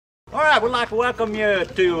right, we'd like to welcome you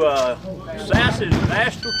to SAS's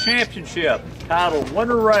National Championship titled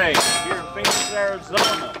Winter Range here in Phoenix,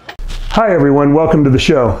 Arizona. Hi everyone, welcome to the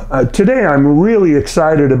show. Today I'm really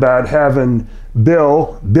excited about having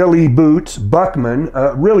Billy Boots Buckman,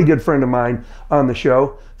 a really good friend of mine, on the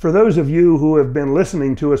show. For those of you who have been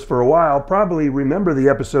listening to us for a while, probably remember the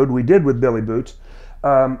episode we did with Billy Boots.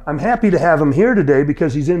 I'm happy to have him here today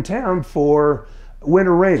because he's in town for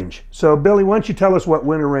Winter Range. So Billy, why don't you tell us what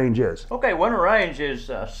Winter Range is? Okay, Winter Range is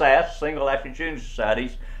SAS, Single Action Shooting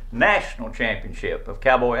Society's National Championship of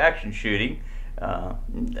Cowboy Action Shooting.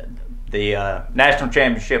 The National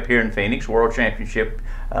Championship here in Phoenix, World Championship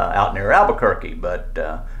out near Albuquerque. But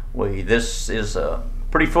this is a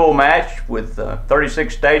pretty full match with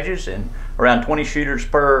 36 stages and around 20 shooters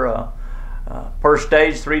per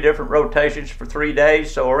stage, 3 different rotations for 3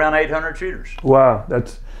 days, so around 800 shooters. Wow,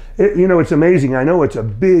 you know, it's amazing. I know it's a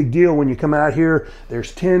big deal when you come out here.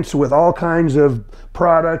 There's tents with all kinds of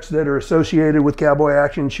products that are associated with cowboy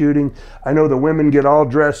action shooting. I know the women get all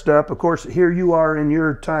dressed up. Of course, here you are in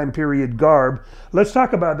your time period garb. Let's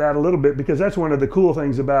talk about that a little bit, because that's one of the cool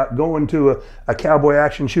things about going to a cowboy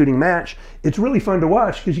action shooting match. It's really fun to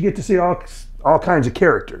watch because you get to see all kinds of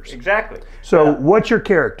characters. Exactly. So what's your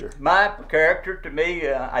character? My character, to me,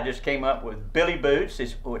 I just came up with Billy Boots.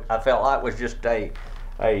 I felt like was just a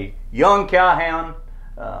young cowhound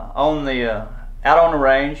out on the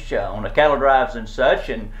range, on the cattle drives and such.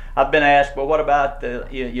 And I've been asked, well, what about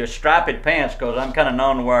your striped pants? Because I'm kind of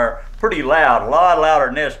known to wear pretty loud, a lot louder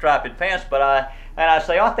than this, striped pants. But I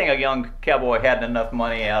say, I think a young cowboy had enough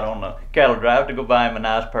money out on the cattle drive to go buy him a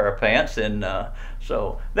nice pair of pants. And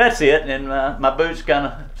so that's it. And my boots kind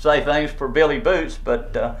of say things for Billy Boots,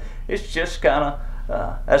 but it's just kind of,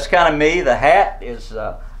 that's kind of me. The hat is,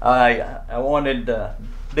 I wanted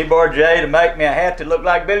DeBarge to make me a hat that looked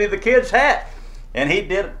like Billy the Kid's hat, and he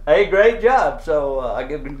did a great job. So I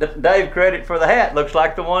give Dave credit for the hat. Looks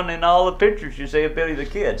like the one in all the pictures you see of Billy the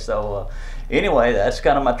Kid. So anyway, that's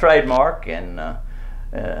kind of my trademark, and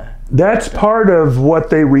that's part of what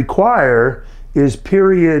they require is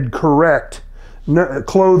period correct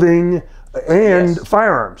clothing and yes.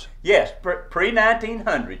 Firearms. Yes,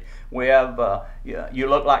 pre-1900. We have, you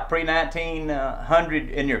look like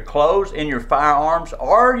pre-1900 in your clothes, in your firearms,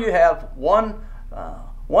 or you have one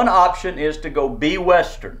option is to go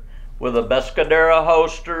Western with the Pescadero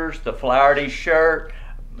holsters, the Flaherty shirt,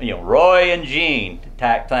 you know, Roy and Jean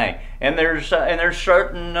type thing. And there's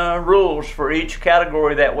certain rules for each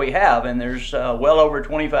category that we have, and there's well over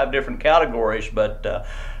 25 different categories. But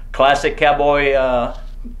classic cowboy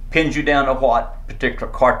pins you down to what particular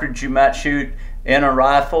cartridge you might shoot in a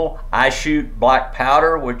rifle. I shoot black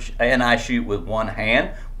powder, and I shoot with one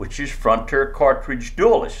hand, which is Frontier Cartridge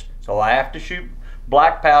Duelist. So I have to shoot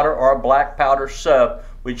black powder or a black powder sub,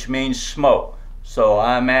 which means smoke. So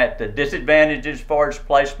I'm at the disadvantage as far as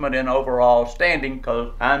placement and overall standing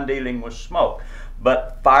because I'm dealing with smoke.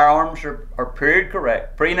 But firearms are period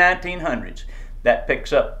correct, pre-1900s. That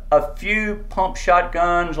picks up a few pump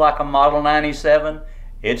shotguns like a Model 97.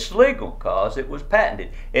 It's legal because it was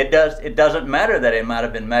patented. It doesn't matter that it might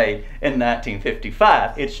have been made in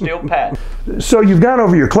 1955. It's still patented. So you've gone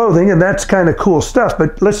over your clothing, and that's kind of cool stuff.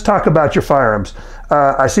 But let's talk about your firearms.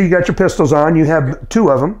 I see you got your pistols on. You have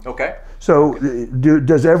 2 of them. Okay. So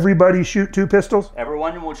does everybody shoot 2 pistols?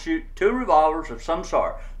 Everyone will shoot 2 revolvers of some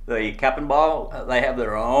sort. The cap and ball, they have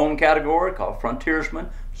their own category called frontiersmen.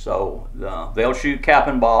 So they'll shoot cap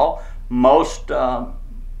and ball. Most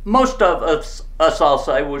of us, I'll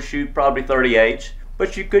say, will shoot probably 38s,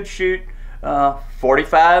 but you could shoot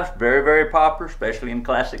 45s, very, very popular, especially in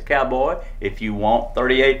classic cowboy. If you want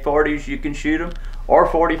 38-40s, you can shoot them, or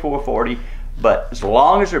 44-40. But as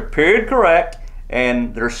long as they're period correct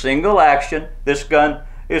and they're single action, this gun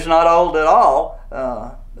is not old at all.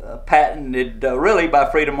 Patented really by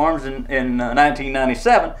Freedom Arms in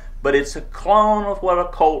 1997, but it's a clone of what a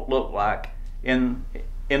Colt looked like in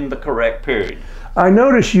the correct period. I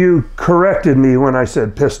notice you corrected me when I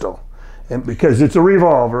said pistol, and because it's a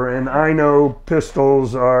revolver, and I know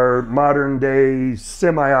pistols are modern day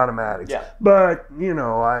semi-automatics. Yeah. But you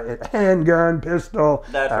know, handgun, pistol.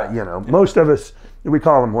 That's right. You know, most of us we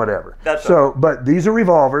call them whatever. That's so. Right. But these are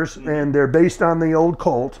revolvers, and they're based on the old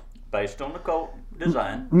Colt. Based on the Colt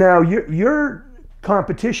design. Now your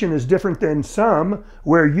competition is different than some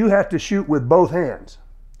where you have to shoot with both hands.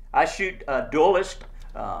 I shoot a duelist.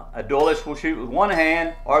 A duelist will shoot with one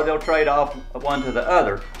hand, or they'll trade off one to the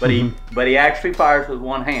other. But he actually fires with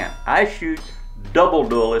one hand. I shoot double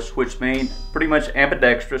duelist, which means pretty much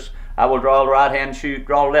ambidextrous. I will draw the right hand and shoot,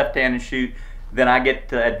 draw left hand and shoot. Then I get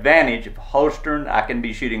the advantage of holstering. I can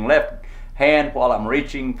be shooting left hand while I'm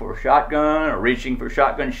reaching for a shotgun or reaching for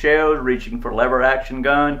shotgun shells, reaching for lever action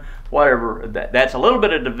gun, whatever. That's a little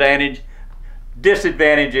bit of advantage.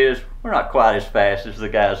 Disadvantage is we're not quite as fast as the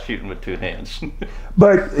guys shooting with two hands.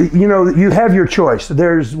 But you know, you have your choice.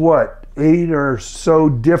 There's what, 8 or so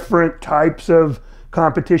different types of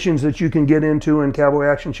competitions that you can get into in cowboy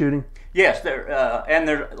action shooting? Yes, and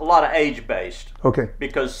there's a lot of age-based. Okay.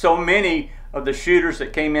 Because so many of the shooters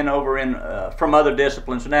that came in over in from other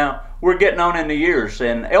disciplines now, we're getting on in the years,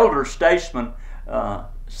 and elder statesmen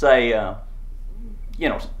say, you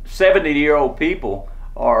know, 70-year-old people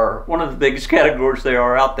are one of the biggest categories there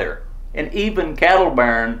are out there. And even cattle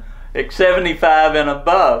baron at 75 and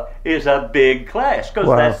above is a big class, because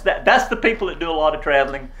wow. that's the people that do a lot of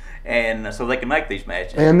traveling, and so they can make these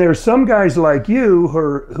matches. And there's some guys like you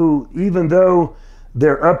who even though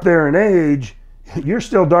they're up there in age, you're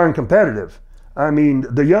still darn competitive. I mean,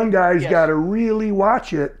 the young guys yes. got to really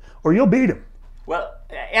watch it or you'll beat them. Well,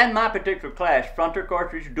 in my particular class, frontier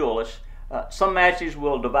cartridge duelists, some matches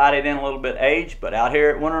will divide it in a little bit age, but out here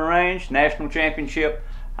at Winter Range, national championship,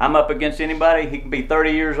 I'm up against anybody. He can be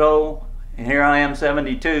 30 years old, and here I am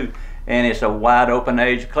 72, and it's a wide open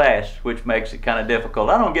age class, which makes it kind of difficult.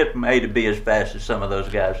 I don't get from A to B as fast as some of those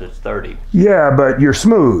guys that's 30. Yeah, but you're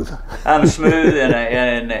smooth. I'm smooth,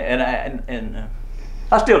 and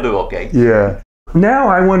I still do okay. Yeah. Now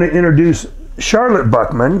I want to introduce Charlotte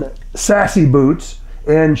Buckman, Sassy Boots,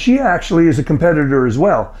 and she actually is a competitor as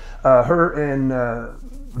well. Her and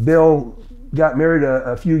Bill got married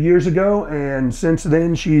a few years ago, and since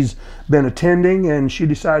then she's been attending, and she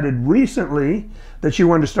decided recently that she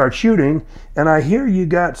wanted to start shooting. And I hear you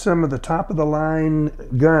got some of the top of the line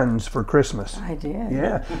guns for Christmas. I did.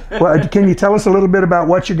 Yeah. Well, can you tell us a little bit about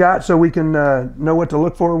what you got so we can know what to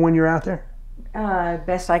look for when you're out there?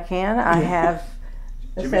 Best I can. I have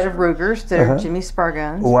a set of Rugers that are Jimmy Spur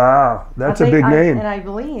guns. Wow, that's a big name. And I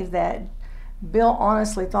believe that Bill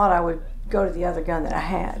honestly thought I would go to the other gun that I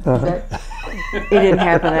had, but it didn't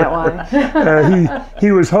happen that way.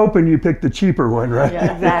 He was hoping you picked the cheaper one, right?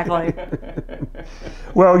 Yeah, exactly.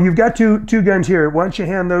 Well, you've got two guns here. Why don't you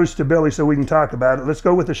hand those to Billy so we can talk about it? Let's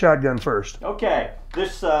go with the shotgun first. Okay,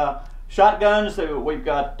 this shotguns, we've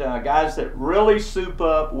got guys that really soup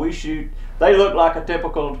up. We shoot, they look like a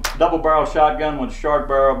typical double barrel shotgun with a short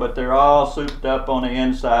barrel, but they're all souped up on the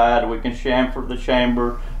inside. We can chamfer the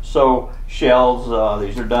chamber, so shells,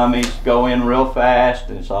 these are dummies, go in real fast.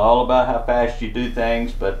 It's all about how fast you do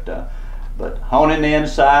things, but honing the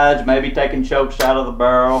insides, maybe taking chokes out of the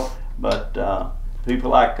barrel. But people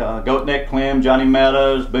like Goat Neck Clem, Johnny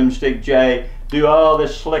Meadows, Boomstick J, do all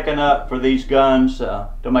this slicking up for these guns to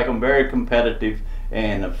make them very competitive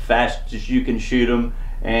and as fast as you can shoot them.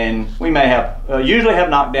 And we may have, usually have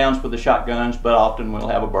knockdowns with the shotguns, but often we'll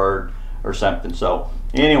have a bird or something. So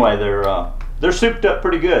anyway, they're souped up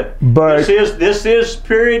pretty good. But this is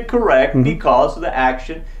period correct because the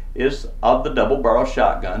action is of the double barrel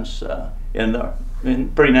shotguns in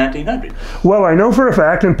pre-1900. Well, I know for a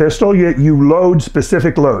fact in pistol you load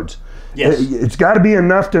specific loads. Yes. It's got to be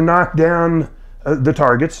enough to knock down the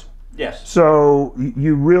targets. Yes. So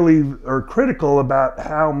you really are critical about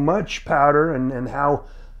how much powder and how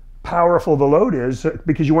powerful the load is,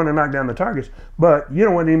 because you want to knock down the targets, but you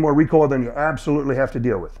don't want any more recoil than you absolutely have to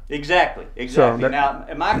deal with. Exactly. So now,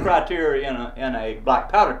 my criteria in a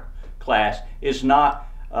black powder class is not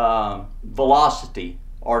velocity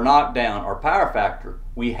or knockdown or power factor.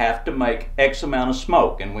 We have to make X amount of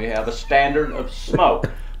smoke, and we have a standard of smoke.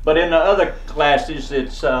 But in the other classes,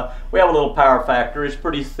 it's we have a little power factor. It's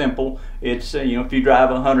pretty simple. It's you know, if you drive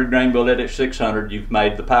a 100 grain bullet at 600, you've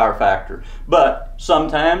made the power factor. But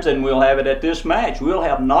sometimes, and we'll have it at this match, we'll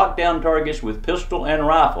have knockdown targets with pistol and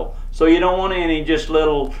rifle. So you don't want any just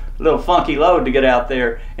little funky load to get out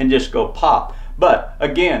there and just go pop. But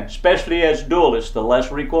again, especially as duelists, the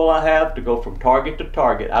less recoil I have to go from target to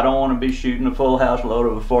target. I don't want to be shooting a full house load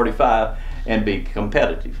of a 45 and be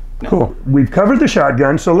competitive. No. Cool. We've covered the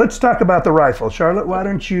shotgun, so let's talk about the rifle. Charlotte, why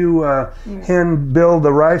don't you hand Bill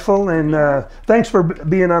the rifle? And thanks for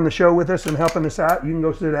being on the show with us and helping us out. You can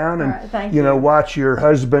go sit down and you know, watch your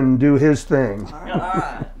husband do his thing. All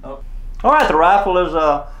right. All right. The rifle is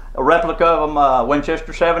a replica of a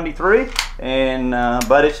Winchester 73, and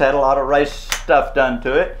but it's had a lot of race stuff done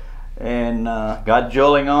to it, and got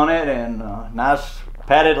jewelling on it, and nice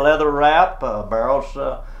padded leather wrap. Barrels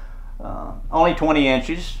only 20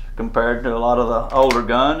 inches. Compared to a lot of the older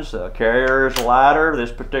guns. Carrier is lighter.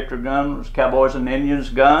 This particular gun was Cowboys and Indians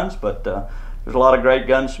guns, but there's a lot of great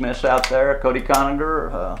gunsmiths out there. Cody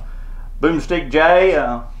Coninger, Boomstick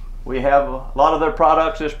J. We have a lot of their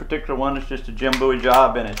products. This particular one is just a Jim Bowie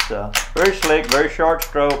job, and it's very slick, very short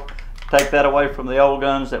stroke, take that away from the old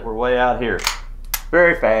guns that were way out here.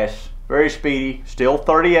 Very fast, very speedy, still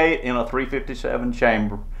 38 in a 357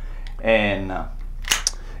 chamber. And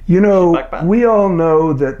you know, we all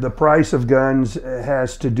know that the price of guns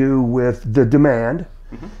has to do with the demand.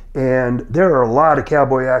 And there are a lot of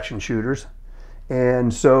cowboy action shooters.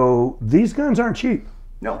 And so these guns aren't cheap.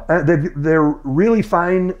 No. They're really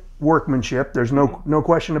fine workmanship. There's no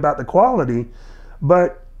question about the quality.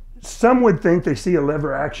 But some would think they see a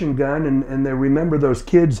lever action gun and they remember those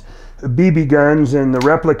kids' BB guns and the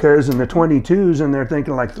replicas and the 22s, and they're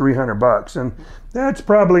thinking like $300. And that's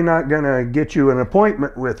probably not going to get you an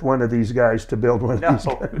appointment with one of these guys to build one of these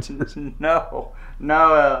guns. No.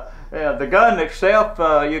 The gun itself,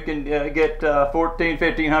 you can get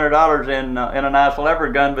 $1,400–1,500 in a nice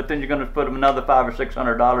lever gun, but then you're going to put them another $500 or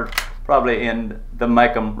 $600 probably in to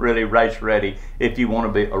make them really race ready if you want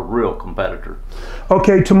to be a real competitor.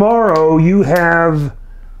 Okay, tomorrow you have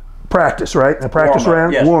practice, right? A practice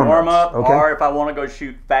round? Yes, warm up. Okay. Or if I want to go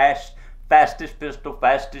shoot fastest pistol,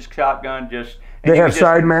 fastest shotgun, just... They have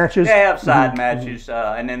side matches? They have side matches,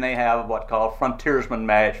 and then they have what's called frontiersman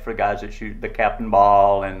match for guys that shoot the captain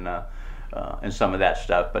ball and some of that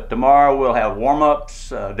stuff. But tomorrow we'll have warm-ups,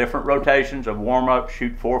 different rotations of warm-ups,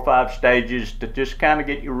 shoot 4 or 5 stages to just kind of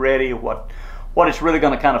get you ready what it's really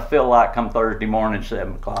going to kind of feel like come Thursday morning,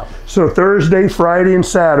 7 o'clock. So Thursday, Friday, and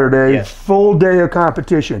Saturday, yes. Full day of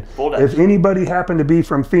competition. Full day. If anybody happened to be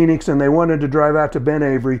from Phoenix and they wanted to drive out to Ben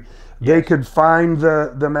Avery, they could find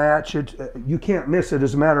the match. You can't miss it.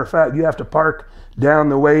 As a matter of fact, you have to park down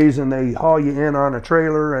the ways and they haul you in on a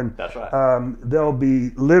trailer. And that's right. There'll be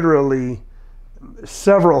literally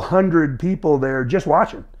several hundred people there just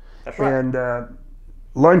watching. That's right. And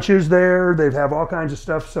lunches there. They have all kinds of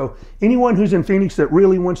stuff. So anyone who's in Phoenix that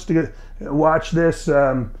really wants to watch this,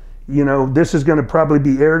 you know, this is going to probably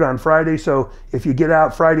be aired on Friday. So if you get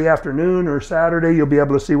out Friday afternoon or Saturday, you'll be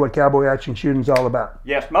able to see what cowboy action shooting is all about.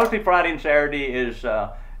 Yes, mostly Friday and Saturday is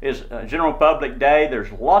general public day. There's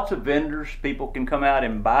lots of vendors. People can come out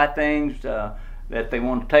and buy things that they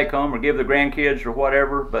want to take home or give the grandkids or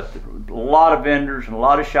whatever. But a lot of vendors and a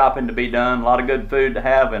lot of shopping to be done, a lot of good food to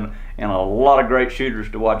have, and a lot of great shooters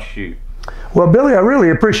to watch shoot. Well, Billy, I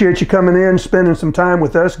really appreciate you coming in, spending some time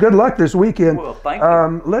with us. Good luck this weekend. Well, thank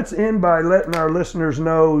you. Let's end by letting our listeners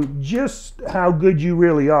know just how good you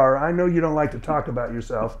really are. I know you don't like to talk about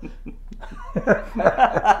yourself.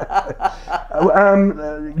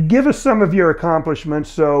 Give us some of your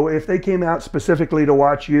accomplishments, so if they came out specifically to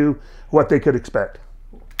watch you, what they could expect.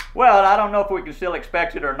 Well, I don't know if we can still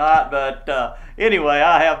expect it or not, but anyway,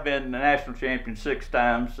 I have been the national champion 6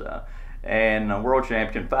 times. And a world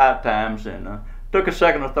champion 5 times, and took a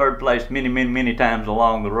 2nd or 3rd place many times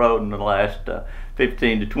along the road in the last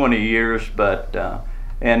 15 to 20 years. But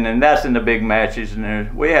and that's in the big matches,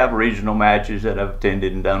 and we have regional matches that I've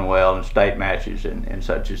attended and done well, and state matches and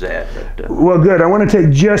such as that. But, well, good. I want to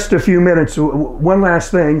take just a few minutes. One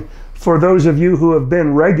last thing. For those of you who have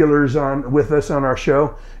been regulars with us on our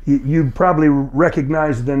show, you probably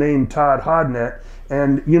recognize the name Todd Hodnett.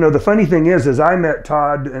 And you know, the funny thing is I met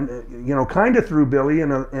Todd, and you know, kind of through Billy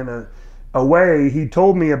in a way. He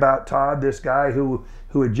told me about Todd, this guy who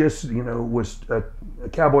had just, you know, was a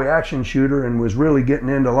cowboy action shooter and was really getting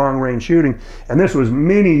into long range shooting. And this was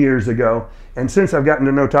many years ago. And since I've gotten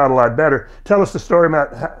to know Todd a lot better, tell us the story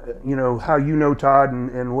about how you know Todd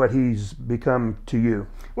and what he's become to you.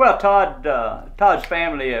 Well, Todd's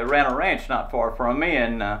family ran a ranch not far from me,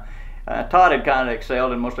 and Todd had kind of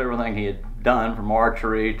excelled in most everything he had done, from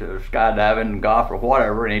archery to skydiving and golf or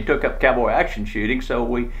whatever, and he took up cowboy action shooting. So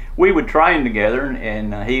we would train together,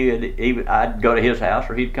 and I'd go to his house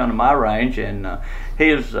or he'd come to my range, and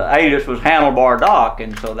his alias was Handlebar Doc,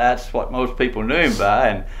 and so that's what most people knew him by.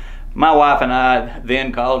 And my wife and I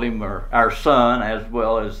then called him our son, as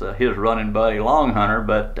well as his running buddy Long Hunter.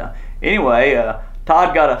 But anyway,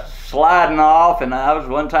 Todd got a sliding off, and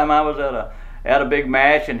one time I was at a big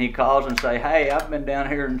match, and he calls and say, "Hey, I've been down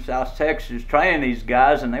here in South Texas training these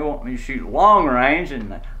guys, and they want me to shoot long range,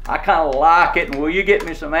 and I kind of like it, and will you get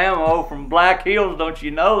me some ammo from Black Hills? Don't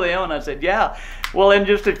you know them?" And I said, "Yeah." Well, in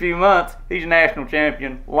just a few months, he's a national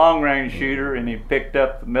champion long range shooter, and he picked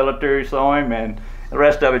up the military, saw him, and the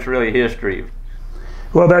rest of it's really history.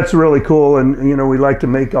 Well, that's really cool, and you know, we like to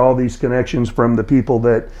make all these connections from the people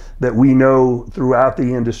that we know throughout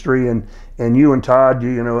the industry, and you and Todd,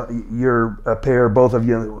 you know, you're a pair, both of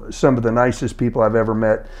you, some of the nicest people I've ever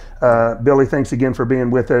met. Billy, thanks again for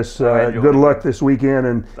being with us. Good luck this weekend,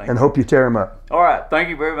 and hope you tear them up. All right, thank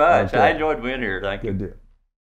you very much. Okay. I enjoyed being here. Thank you. Good deal.